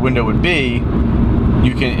you, where your window would be,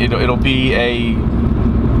 you can it'll be a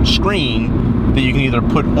screen that you can either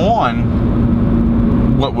put on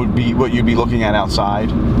what you'd be looking at outside.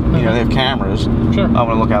 You know, they have cameras. Sure. I want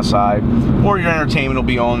to look outside, or your entertainment will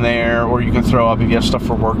be on there, or you can throw up if you have stuff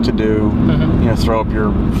for work to do. You know, throw up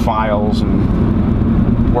your files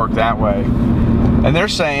and work that way. And they're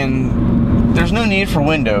saying there's no need for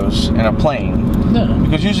windows in a plane. No.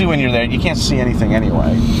 Because usually when you're there, you can't see anything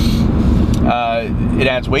anyway. It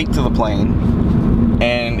adds weight to the plane,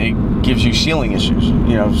 and it gives you sealing issues.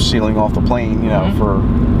 You know, sealing off the plane. You know, for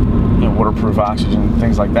waterproof oxygen,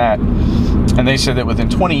 things like that. And they said that within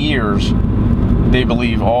 20 years, they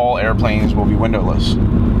believe all airplanes will be windowless.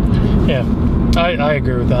 Yeah, I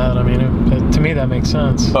agree with that. I mean, to me, that makes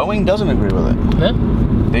sense. Boeing doesn't agree with it. Yeah.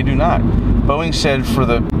 They do not. Boeing said for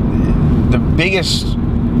the biggest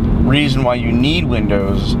reason why you need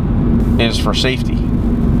windows is for safety.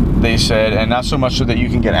 They said, and not so much so that you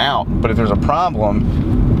can get out, but if there's a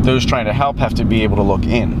problem, those trying to help have to be able to look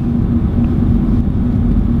in.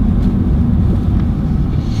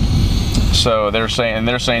 So they're saying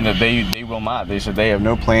that they will not. They said they have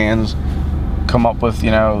no plans. Come up with, you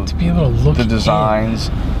know, to be able to look the designs.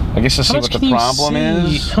 I guess to see what the problem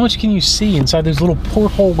is. How much can you see inside those little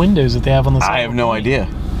porthole windows that they have on the side? I have no idea.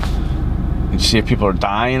 You see if people are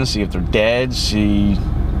dying, see if they're dead, see.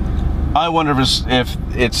 I wonder if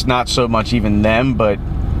it's not so much even them, but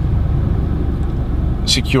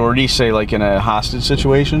security, say like in a hostage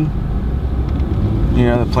situation. You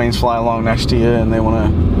know, the planes fly along next to you and they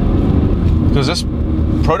want to. Because this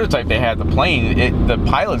prototype they had, the plane, the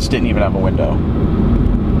pilots didn't even have a window.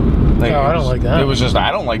 Like, I don't like that. It was just,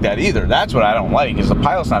 I don't like that either. That's what I don't like, is the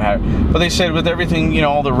pilot's not having. But they said with everything, you know,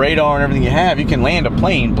 all the radar and everything you have, you can land a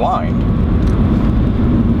plane blind.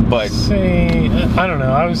 But see, I don't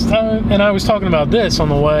know. I was talking about this on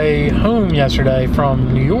the way home yesterday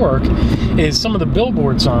from New York. Is some of the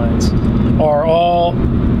billboard signs are all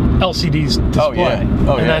LCDs display. Oh, yeah.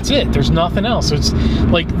 And that's it. There's nothing else. So it's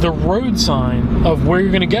like the road sign of where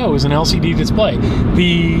you're going to go is an LCD display.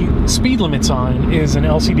 The speed limit sign is an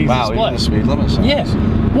LCD display. Wow, even the speed limit signs. Yeah.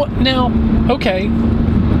 Well, now, okay,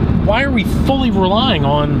 why are we fully relying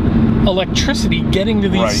on electricity getting to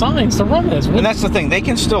these signs to run this? And that's the thing. They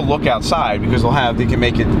can still look outside because they can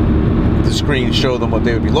make the screen show them what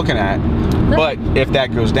they would be looking at. Right. But if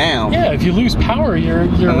that goes down, yeah, if you lose power, you're.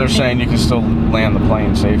 And they're saying you can still land the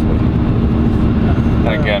plane safely. And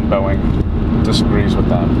again, Boeing disagrees with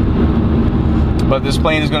that. But this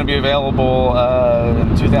plane is going to be available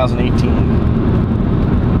in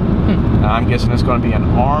 2018. Now, I'm guessing it's going to be an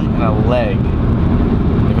arm and a leg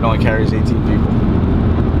if it only carries 18 people.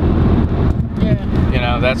 Yeah. You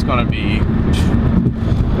know, that's going to be.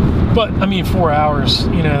 But I mean, 4 hours.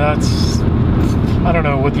 You know, that's. I don't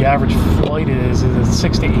know what the average flight is. Is it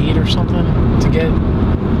 6 to 8 or something to get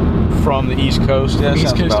from the East Coast? Yeah,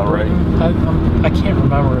 East Coast about right. I can't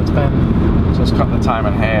remember. It's been. So it's cutting the time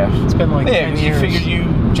in half. It's been like 10 years. You figured you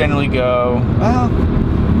generally go. Well,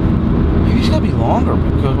 maybe it's gotta be longer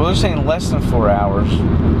because they're saying less than 4 hours.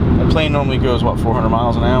 A plane normally goes what 400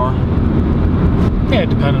 miles an hour. Yeah,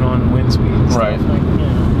 depending on wind speed. And right. Stuff. Like, you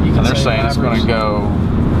know, you can and they're saying it's going to go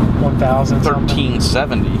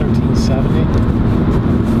 1370. 1370.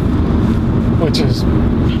 Which is.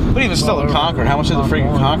 But even still, the Concorde. How much did the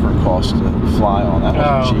freaking Concorde cost to fly on? That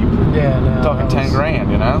wasn't cheap. Yeah, no. I'm talking 10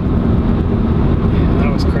 grand, you know? Yeah,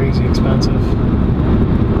 that was crazy expensive.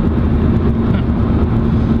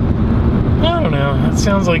 I don't know. That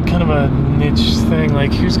sounds like kind of a niche thing.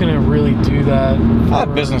 Like, who's going to really do that?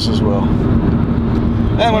 Businesses will.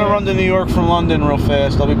 I'm going to run to New York from London real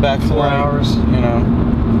fast. I'll be back 4 hours. You know.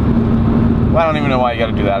 I don't even know why you got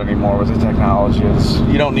to do that anymore with the technology.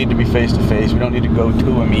 You don't need to be face to face. We don't need to go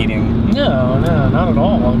to a meeting. No, not at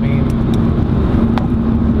all. I mean,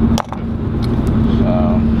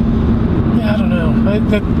 yeah, I don't know.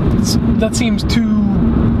 That seems too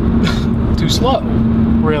slow,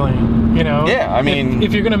 really. You know. Yeah, I mean,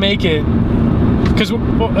 if you're gonna make it, because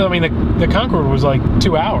I mean, the Concorde was like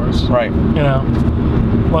 2 hours. Right. You know,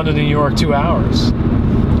 London to New York, 2 hours.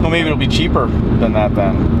 Well, maybe it'll be cheaper than that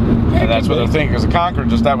then. Yeah, and that's what they're thinking, because the Concorde,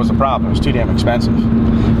 that was the problem. It was too damn expensive.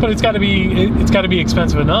 But it's got to be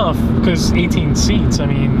expensive enough, because 18 seats, I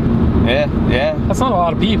mean. Yeah. That's not a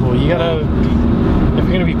lot of people. You gotta. if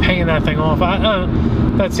you're going to be paying that thing off,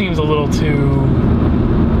 that seems a little too...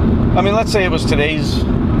 I mean, let's say it was today's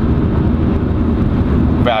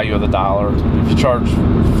value of the dollar. If you charge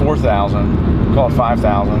 $4,000, call it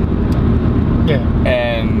 $5,000. Yeah.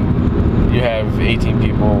 And you have 18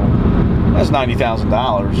 people, that's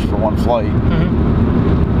 $90,000 for one flight.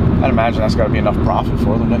 Mm-hmm. I'd imagine that's got to be enough profit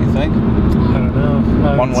for them, don't you think? I don't know.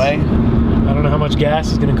 One way? I don't know how much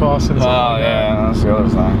gas is going to cost. Oh, yeah, that's the other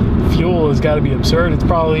thing. Fuel has got to be absurd. It's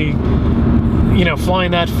probably, you know,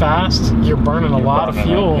 flying that fast, you're burning a lot of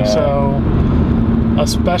fuel. Yeah. So,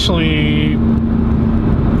 especially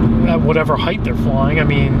at whatever height they're flying. I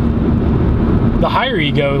mean, the higher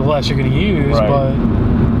you go, the less you're going to use. Right. But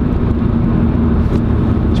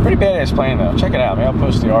it's a pretty badass plane, though. Check it out. Maybe I'll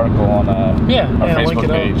post the article on our Facebook link it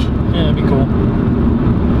page. Yeah, it'd be cool.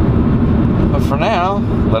 But for now,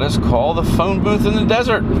 let us call the phone booth in the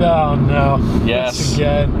desert. Oh no. Yes. This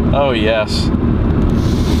again. Oh yes.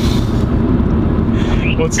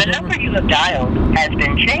 What's The number you have dialed has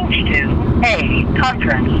been changed to a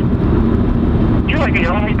conference. You are the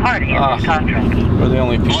only party in this conference. We're the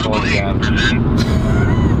only people again.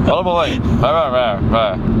 Bye.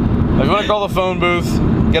 If you want to call the phone booth,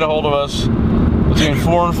 get a hold of us between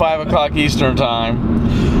 4 and 5 o'clock Eastern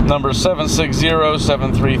Time. Number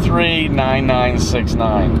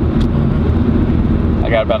 760-733-9969. I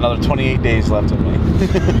got about another 28 days left in me.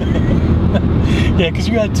 Yeah, because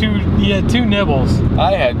you had two nibbles.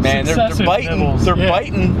 I had, man, they're biting. Nibbles. They're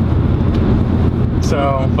biting.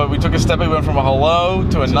 So, but we took a step. We went from a hello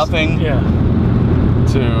to a nothing. Yeah.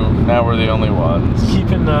 To now we're the only ones.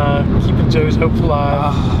 Keeping Joe's hope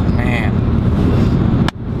alive. Oh man.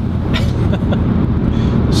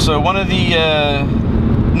 So one of the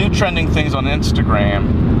new trending things on Instagram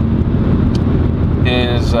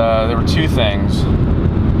is there were two things.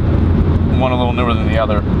 One a little newer than the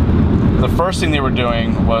other. The first thing they were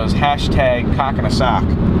doing was hashtag cock in a sock,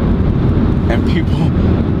 and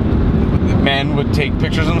men would take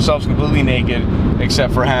pictures of themselves completely naked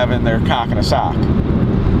except for having their cock in a sock.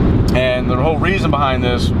 And the whole reason behind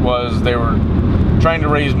this was they were trying to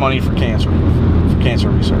raise money for cancer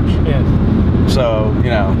research. Yeah. So, you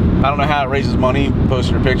know, I don't know how it raises money,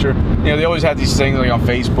 posting your picture. You know, they always have these things like on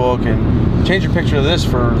Facebook and change your picture of this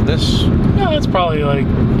for this. No, it's probably like,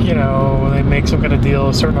 you know, they make some kind of deal,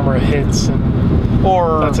 a certain number of hits, and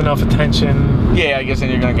or that's enough attention. Yeah, I guess then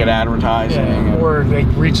you're going to get advertising. Yeah, or they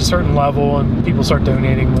reach a certain level and people start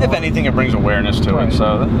donating more. If anything, it brings awareness to Right. it,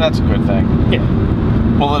 so that's a good thing. Yeah.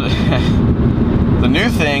 Well, the new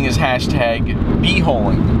thing is hashtag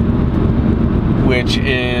beeholing, which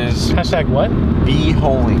is... Hashtag what?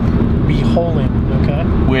 Beeholing. Beeholing, okay.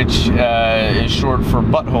 Which is short for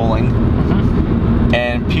buttholing. Mm-hmm.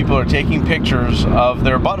 And people are taking pictures of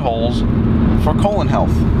their buttholes for colon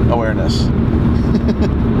health awareness.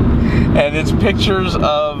 And it's pictures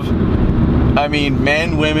of, I mean,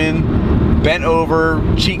 men, women, bent over,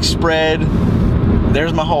 cheeks spread.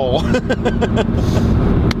 There's my hole.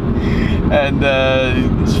 And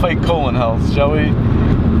let's fight colon health, shall we?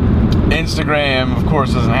 Instagram, of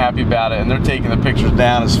course, isn't happy about it, and they're taking the pictures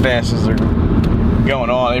down as fast as they're going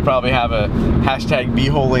on. They probably have a hashtag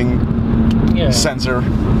beeholing sensor,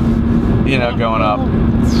 you know, going up.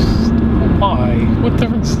 Why? What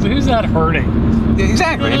difference? Who's that hurting?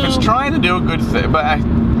 Exactly. If it's trying to do a good thing, but I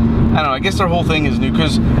don't know. I guess their whole thing is new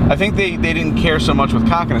because I think they didn't care so much with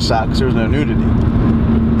cock in a sock because there was no nudity.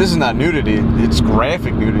 This is not nudity; it's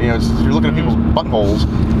graphic nudity. You know, you're looking at people's buttholes.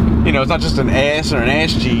 You know, it's not just an ass or an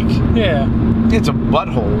ass cheek. Yeah. It's a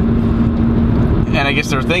butthole. And I guess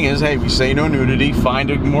their thing is, hey, we say no nudity. Find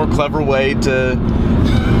a more clever way to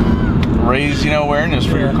raise, you know, awareness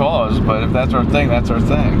for your cause. But if that's our thing, that's our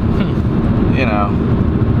thing. You know.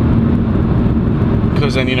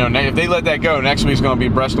 Because then, you know, if they let that go, next week's going to be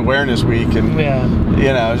Breast Awareness Week, and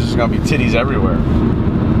you know, it's just going to be titties everywhere.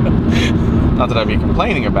 Not that I'd be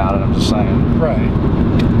complaining about it. I'm just saying. Right.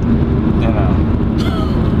 You know.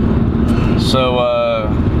 So, I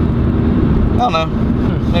don't know.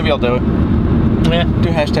 Maybe I'll do it. Yeah. Do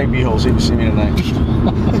hashtag beehole, see if you see me tonight.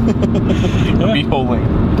 Beeholing.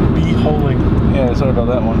 Beeholing. Yeah, sorry about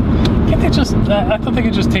that one. Can't they just, I thought they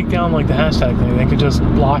could just take down like the hashtag thing. They could just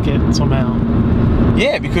block it somehow.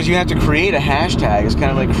 Yeah, because you have to create a hashtag. It's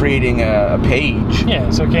kind of like creating a page. Yeah,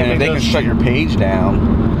 so can't and if they can shut your page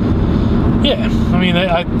down. Yeah, I mean,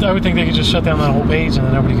 I would think they could just shut down that whole page and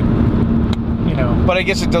then nobody could, you know. But I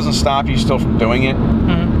guess it doesn't stop you still from doing it.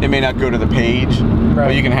 Mm-hmm. It may not go to the page,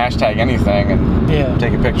 but you can hashtag anything and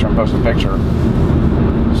take a picture and post a picture.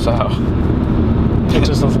 So it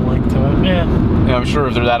just doesn't link to it. Yeah. Yeah, I'm sure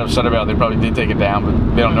if they're that upset about it, they probably did take it down, but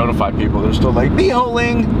they don't notify people. They're still like,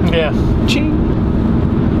 beeholing. Yeah. Ching.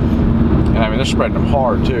 I mean, they're spreading them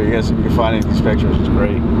hard too. You guys, if you can find any of these pictures, it's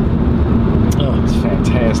great. Oh, It's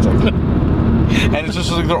fantastic. And it's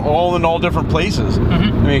just like they're all in all different places. I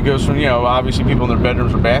mean, it goes from, obviously people in their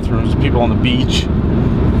bedrooms or bathrooms, people on the beach,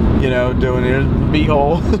 doing their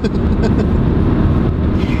beehole.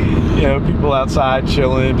 People outside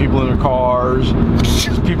chilling, people in their cars.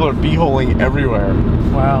 People are beeholing everywhere.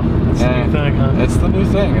 wow. That's the new thing, huh? It's the new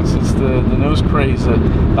thing. It's the nose craze, the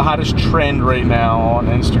hottest trend right now on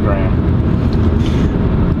Instagram.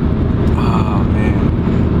 Oh, man.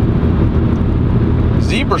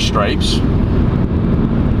 Zebra stripes.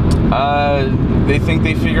 They think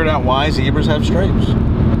they figured out why zebras have stripes.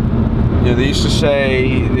 They used to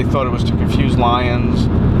say they thought it was to confuse lions,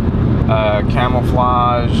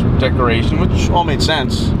 camouflage, decoration, which all made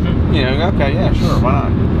sense. Okay, yeah, sure, why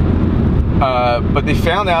not? But they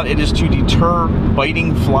found out it is to deter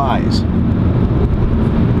biting flies.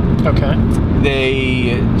 Okay.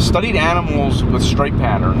 They studied animals with stripe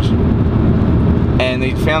patterns, and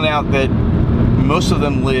they found out that most of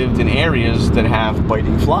them lived in areas that have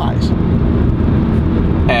biting flies,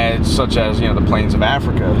 and such as the plains of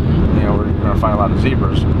Africa. Where you're going to find a lot of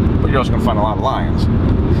zebras, but you're also going to find a lot of lions.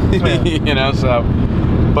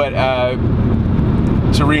 But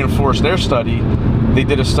to reinforce their study, they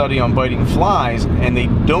did a study on biting flies, and they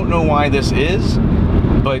don't know why this is,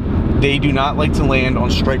 but they do not like to land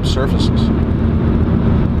on striped surfaces.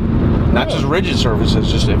 Not just rigid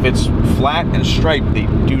surfaces, just if it's flat and striped, they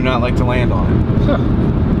do not like to land on it.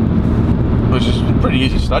 Which is a pretty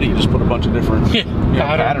easy study. You just put a bunch of different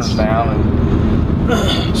patterns down.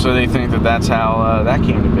 And so they think that that's how that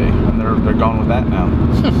came to be. And they're going with that now.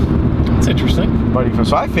 That's interesting.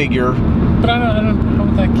 So I figure... But I don't how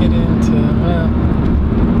would that get into...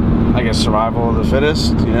 I guess survival of the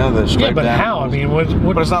fittest, the striped but animals. how? I mean, what?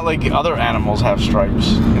 But it's not like other animals have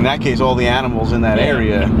stripes. In that case, all the animals in that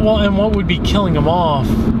area. Well, and what would be killing them off?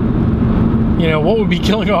 What would be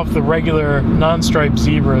killing off the regular non-striped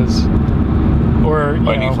zebras? Or,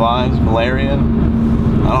 biting flies, malaria? I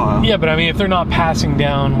don't know. Yeah, but I mean, if they're not passing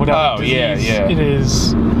down whatever disease it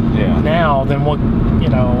is now, then what, I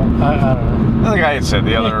don't know. The guy had said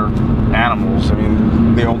the other animals, I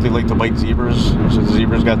mean, they only like to bite zebras, so the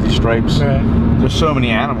zebras got these stripes. Right. There's so many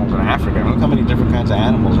animals in Africa. Look how many different kinds of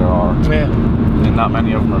animals there are. Yeah. And not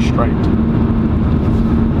many of them are striped.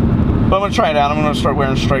 But I'm going to try it out. I'm going to start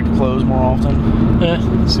wearing striped clothes more often.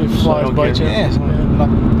 Yeah, see if flies bite you.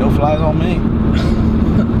 No flies on me.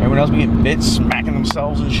 Everyone else be getting bit, smacking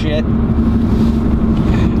themselves and shit.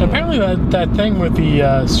 And apparently that thing with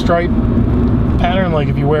the stripe pattern, like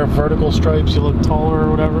if you wear vertical stripes, you look taller or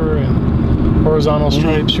whatever, and horizontal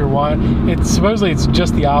stripes, you're wide. Supposedly it's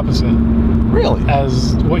just the opposite. Really?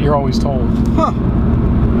 As what you're always told. Huh.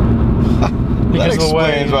 Because that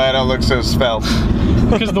explains why I don't look so svelte.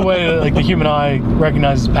 Because the way that, the human eye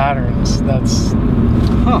recognizes patterns,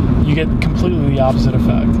 you get completely the opposite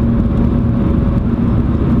effect.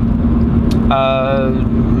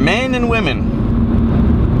 Men and women.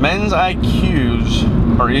 Men's IQs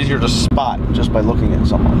are easier to spot just by looking at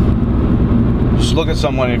someone. Just look at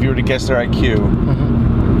someone, if you were to guess their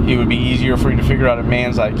IQ, it would be easier for you to figure out a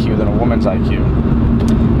man's IQ than a woman's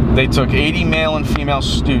IQ. They took 80 male and female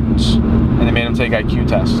students, and they made them take IQ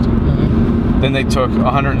tests. Then they took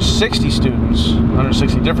 160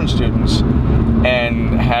 different students,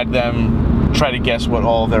 and had them try to guess what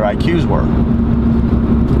all of their IQs were.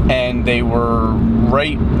 And they were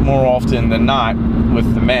right more often than not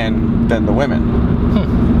with the men than the women.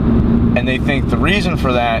 And they think the reason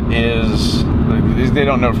for that is, they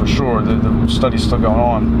don't know for sure, the study's still going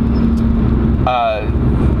on.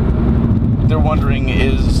 They're wondering,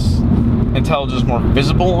 is intelligence more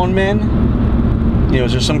visible on men?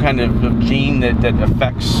 Is there some kind of gene that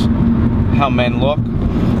affects how men look?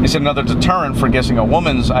 They said another deterrent for guessing a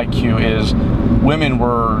woman's IQ is women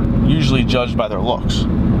were usually judged by their looks.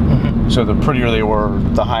 So the prettier they were,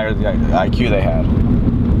 the higher the IQ they had.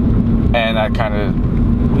 And that kind of,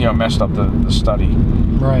 messed up the study.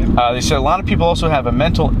 Right. They said a lot of people also have a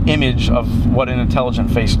mental image of what an intelligent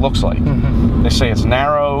face looks like. They say it's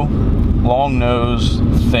narrow, long nose,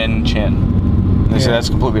 thin chin. They say that's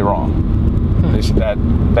completely wrong. They said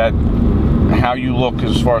that how you look,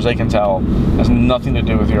 as far as they can tell, has nothing to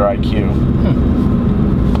do with your IQ.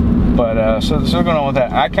 But so going on with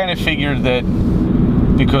that, I kind of figured that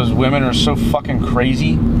because women are so fucking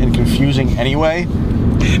crazy and confusing anyway,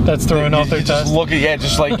 that's throwing off their test. Just look at,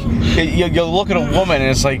 just like you look at a woman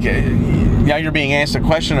and it's like now you're being asked a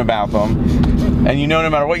question about them, and no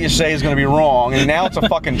matter what you say is going to be wrong, and now it's a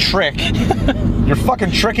fucking trick. You're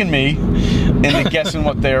fucking tricking me into guessing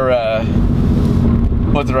what their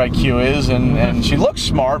what their IQ is, and she looks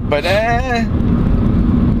smart, but I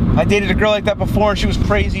dated a girl like that before, and she was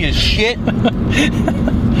crazy as shit.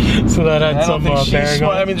 So that had some bearing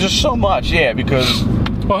on it. I mean, just so much, yeah, because...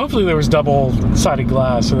 Well, hopefully there was double-sided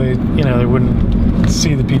glass, so they wouldn't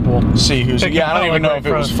see the people. See who's... Yeah, I don't even know if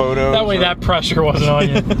it was photos. That way that pressure wasn't on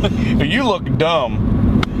you. You look dumb.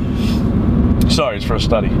 Sorry, it's for a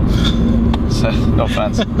study. So, no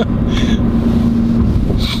offense.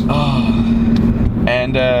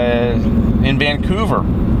 And in Vancouver,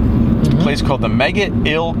 a place called the Mega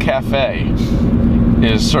Ill Cafe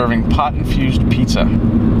is serving pot-infused pizza.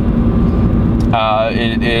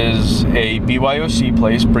 It is a BYOC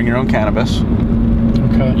place, bring your own cannabis.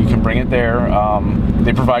 Okay. You can bring it there.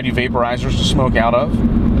 They provide you vaporizers to smoke out of.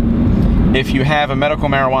 If you have a medical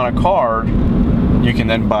marijuana card, you can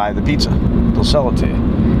then buy the pizza. They'll sell it to you.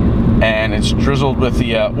 And it's drizzled with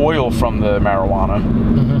the oil from the marijuana.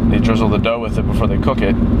 Mm-hmm. They drizzle the dough with it before they cook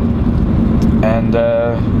it. And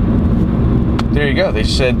there you go. They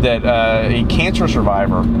said that a cancer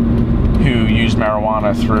survivor who used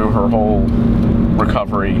marijuana through her whole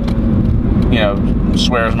recovery,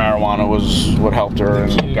 swears marijuana was what helped her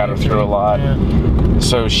and got her through a lot. Yeah.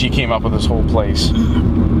 So she came up with this whole place.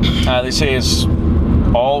 They say it's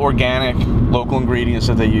all organic, local ingredients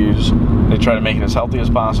that they use. They try to make it as healthy as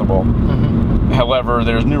possible. Mm-hmm. However,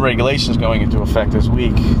 there's new regulations going into effect this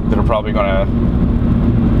week that are probably going to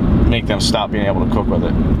make them stop being able to cook with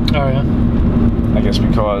it. Oh, yeah? I guess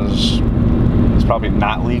because it's probably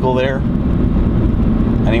not legal there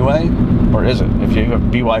anyway. Or is it? If you have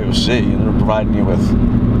BYOC and they're providing you with...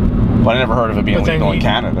 Well, I never heard of it being legal in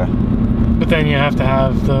Canada. But then you have to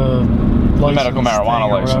have the medical marijuana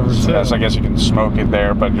license. Yes, I guess you can smoke it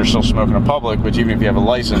there, but you're still smoking in public. But even if you have a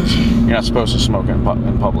license, you're not supposed to smoke in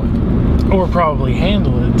public. Or probably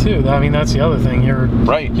handle it too. I mean, that's the other thing.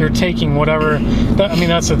 You're taking whatever.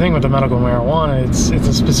 That's the thing with the medical marijuana. It's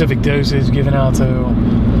a specific dosage given out to,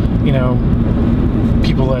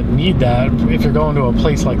 people that need that. If you're going to a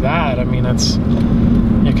place like that, I mean,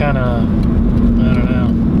 you're kind of, I don't know,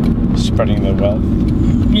 spreading the wealth.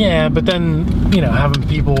 Yeah, but then having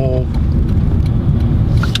people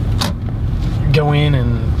go in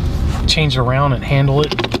and change it around and handle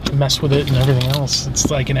it, mess with it and everything else. It's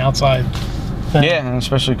like an outside thing. Yeah, and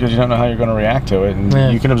especially because you don't know how you're going to react to it, and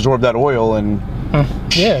you can absorb that oil and...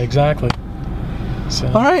 Yeah, exactly. So.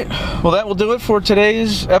 All right. Well, that will do it for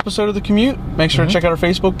today's episode of The Commute. Make sure to check out our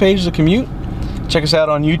Facebook page, The Commute. Check us out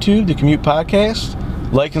on YouTube, The Commute Podcast.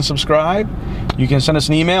 Like and subscribe. You can send us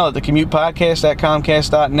an email at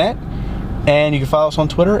thecommutepodcast@comcast.net. And you can follow us on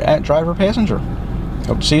Twitter @driverpassenger.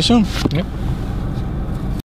 Hope to see you soon. Yep.